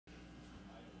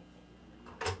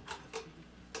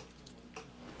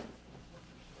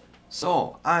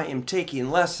So I am taking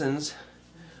lessons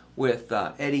with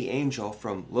Eddie Angel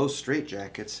from Low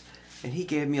Straitjackets, and he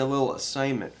gave me a little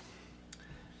assignment.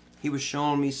 He was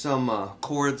showing me some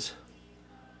chords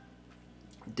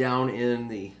down in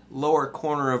the lower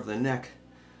corner of the neck,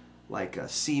 like a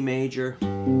C major,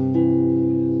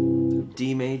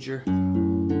 D major,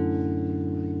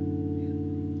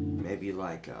 maybe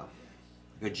like a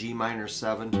G minor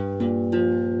 7,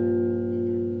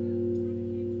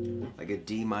 like a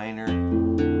D minor.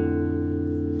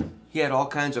 He had all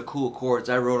kinds of cool chords.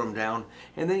 I wrote them down.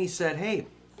 And then he said, hey,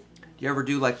 do you ever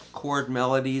do like chord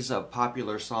melodies of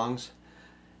popular songs?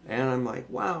 And I'm like,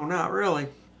 wow, not really.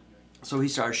 So he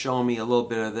started showing me a little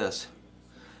bit of this.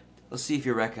 Let's see if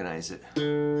you recognize it.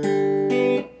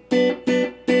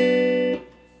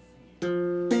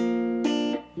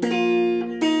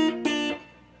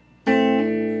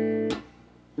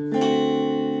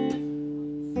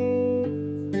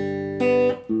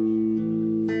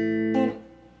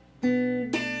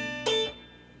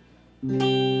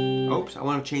 Oops, I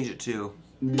want to change it to,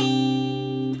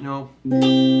 no.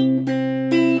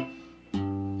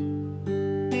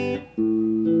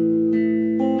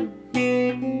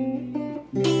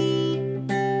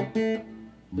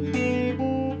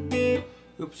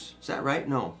 Oops, is that right?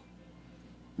 No.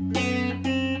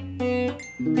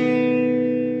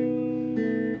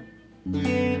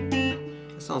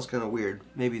 That sounds kind of weird.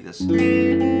 Maybe this.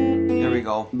 There we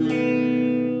go.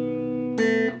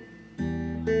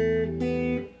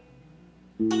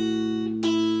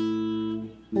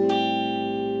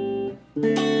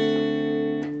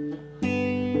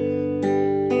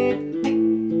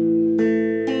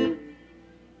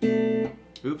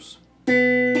 Oops.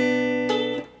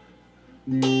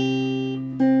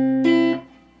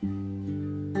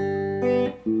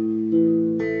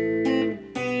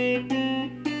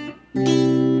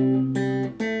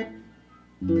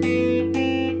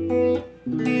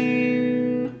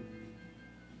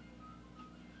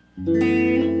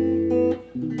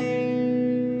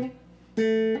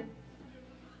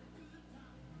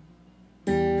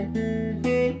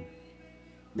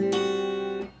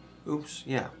 Oops,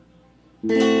 yeah.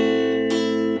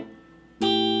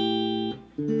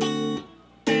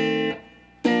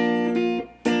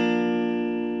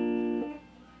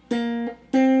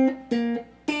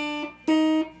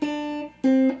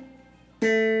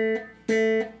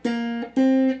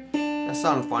 That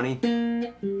sounded funny.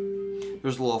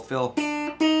 There's a little fill.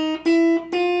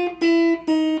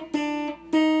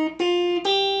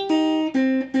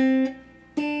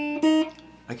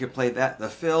 I could play that, the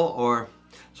fill, or...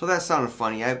 So that sounded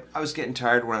funny. I was getting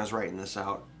tired when I was writing this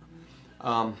out.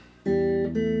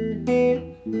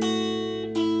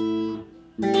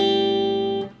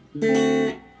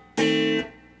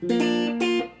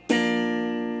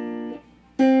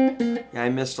 Yeah, I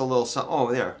missed a little something.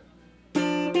 Oh, there.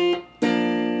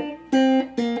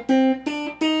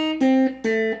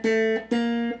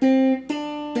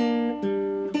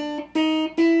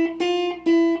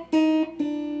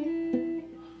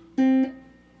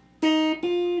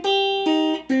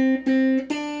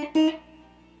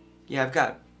 Yeah,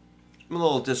 I'm a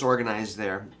little disorganized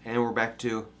there, and we're back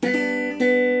to.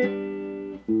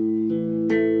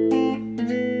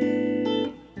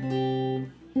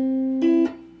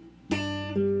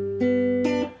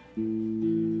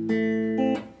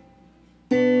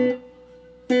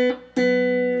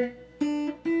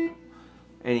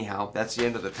 Anyhow, that's the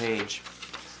end of the page.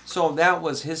 So that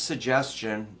was his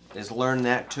suggestion, is learn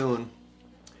that tune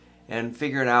and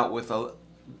figure it out with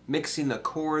mixing the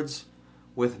chords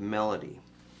with melody.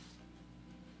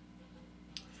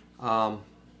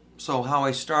 So how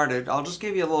I started, I'll just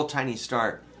give you a little tiny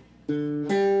start.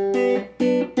 That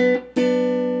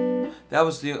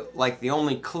was the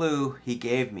only clue he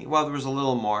gave me. Well, there was a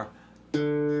little more.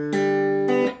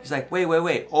 He's like,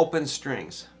 wait, open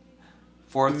strings.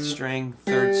 4th string,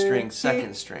 3rd string,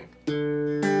 2nd string.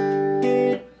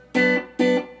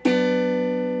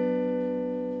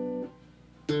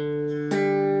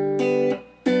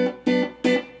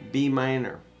 B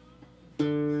minor,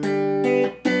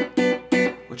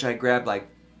 which I grabbed like,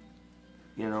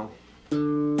 you know.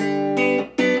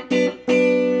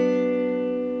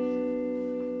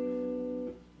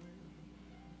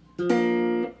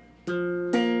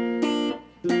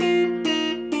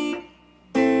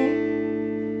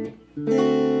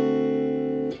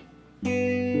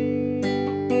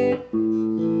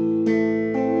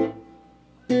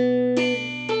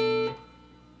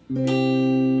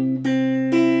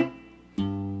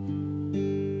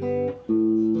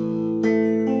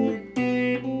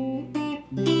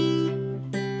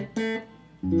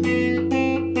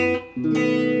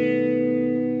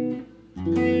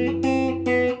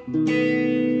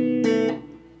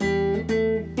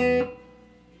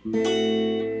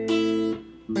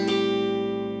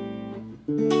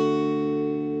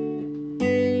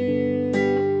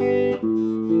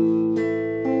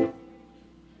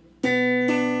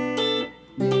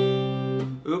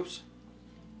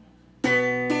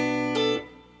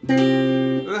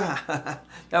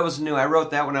 That was new. I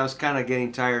wrote that when I was kind of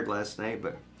getting tired last night,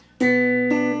 but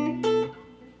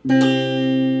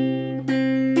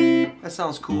that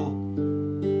sounds cool.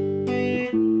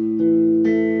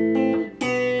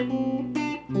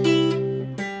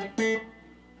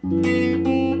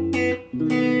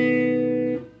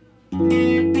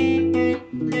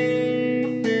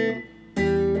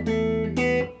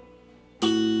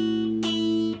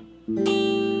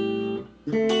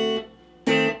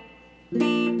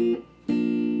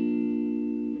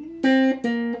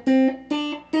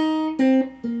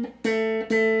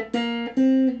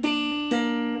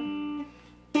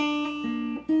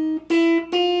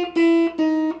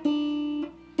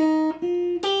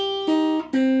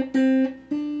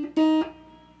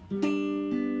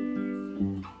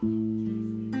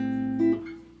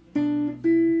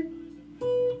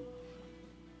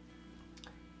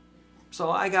 So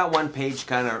I got one page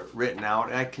kind of written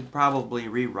out. I could probably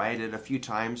rewrite it a few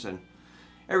times, and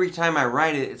every time I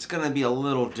write it, it's going to be a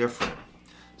little different.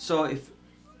 So if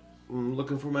I'm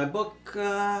looking for my book,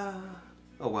 oh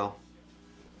well.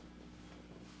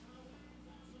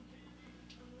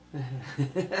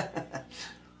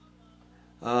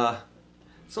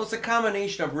 So it's a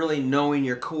combination of really knowing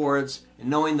your chords and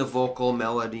knowing the vocal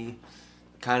melody,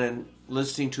 kind of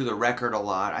listening to the record a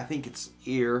lot. I think it's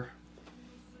ear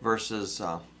versus,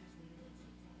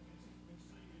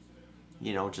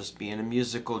 you know, just being a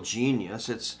musical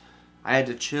genius. I had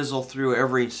to chisel through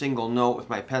every single note with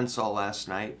my pencil last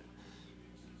night.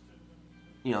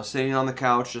 You know, sitting on the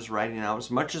couch, just writing out as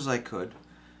much as I could.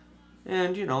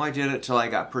 And, you know, I did it till I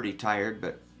got pretty tired,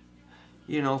 but,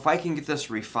 you know, if I can get this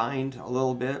refined a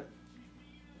little bit,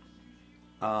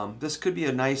 this could be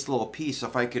a nice little piece.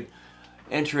 If I could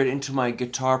enter it into my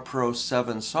Guitar Pro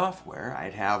 7 software,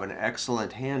 I'd have an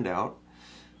excellent handout.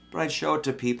 But I'd show it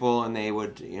to people and they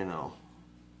would, you know,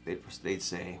 they'd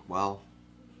say, well,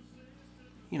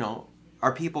 you know,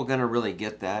 are people going to really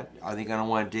get that? Are they going to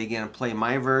want to dig in and play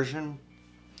my version?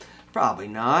 Probably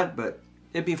not, but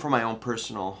it'd be for my own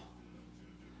personal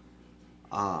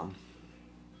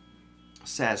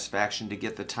satisfaction to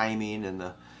get the timing and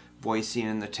the voicing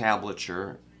and the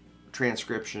tablature,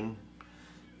 transcription,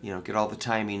 you know, get all the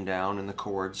timing down and the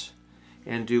chords,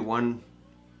 and do one,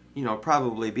 you know,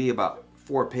 probably be about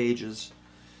 4 pages.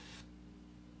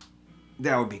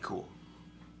 That would be cool.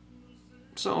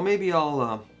 So maybe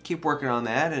I'll keep working on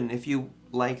that, and if you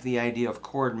like the idea of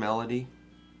chord melody,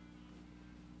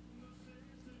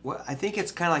 well, I think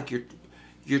it's kind of like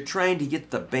you're trying to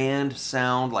get the band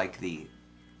sound, like the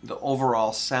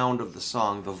overall sound of the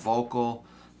song, the vocal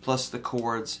plus the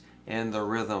chords and the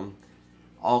rhythm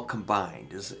all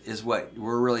combined is what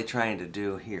we're really trying to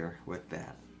do here with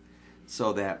that.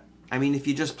 So that, I mean, if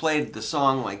you just played the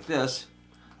song like this,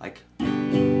 like,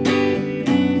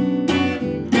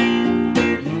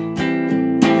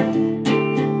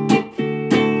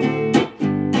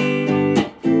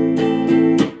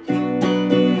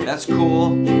 that's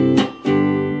cool.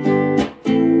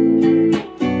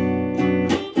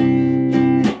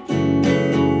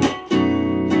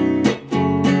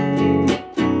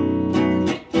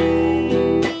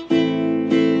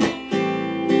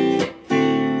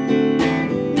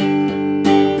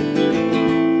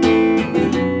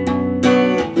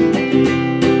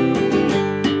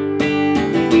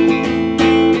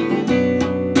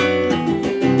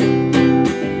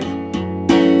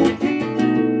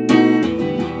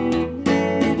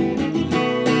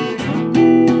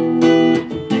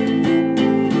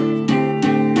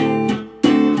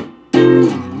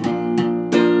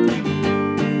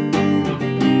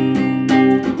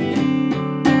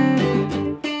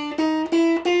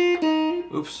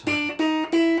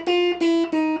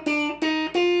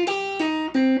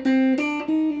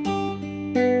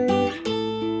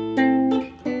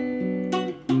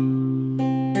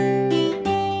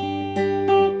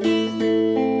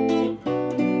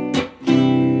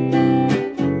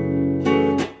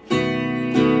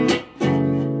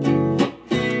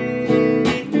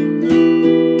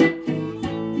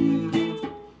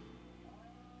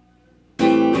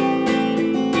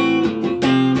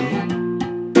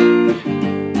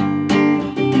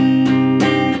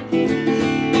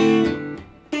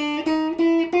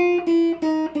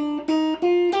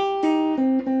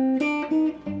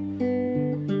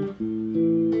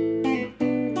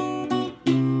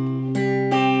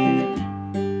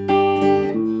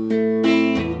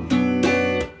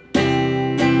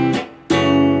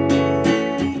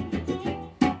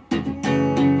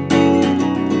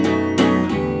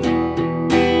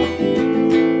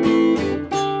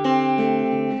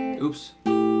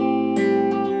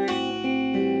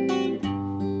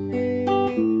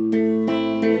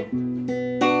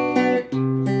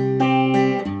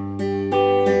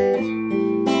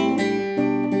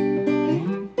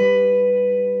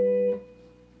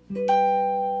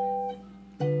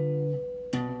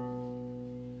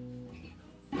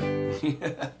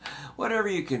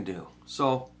 whatever you can do.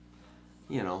 So,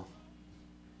 you know,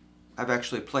 I've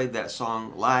actually played that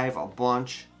song live a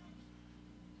bunch,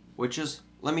 which is,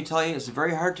 let me tell you, it's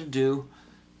very hard to do.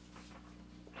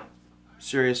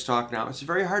 Serious talk now. It's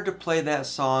very hard to play that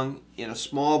song in a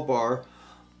small bar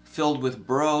filled with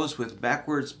bros with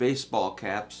backwards baseball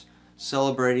caps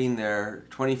celebrating their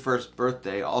 21st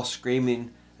birthday, all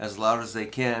screaming as loud as they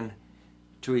can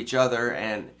to each other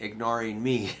and ignoring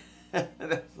me.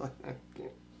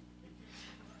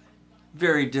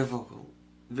 Very difficult.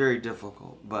 Very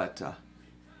difficult. But,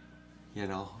 you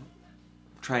know,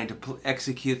 trying to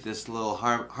execute this little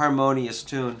harmonious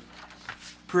tune.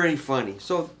 Pretty funny.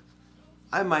 So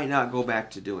I might not go back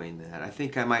to doing that. I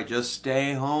think I might just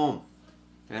stay home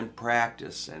and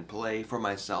practice and play for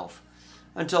myself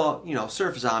until, you know,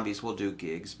 Surf Zombies will do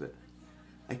gigs, but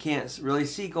I can't really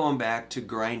see going back to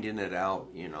grinding it out,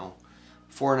 you know,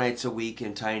 4 nights a week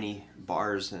in tiny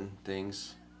bars and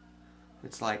things.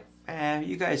 It's like,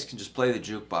 you guys can just play the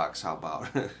jukebox, how about?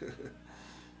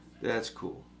 That's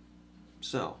cool.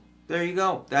 So, there you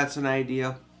go. That's an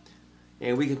idea.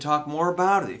 And we can talk more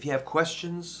about it. If you have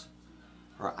questions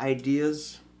or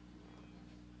ideas,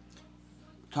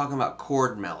 talking about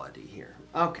chord melody here.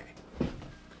 Okay.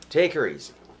 Take her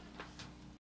easy.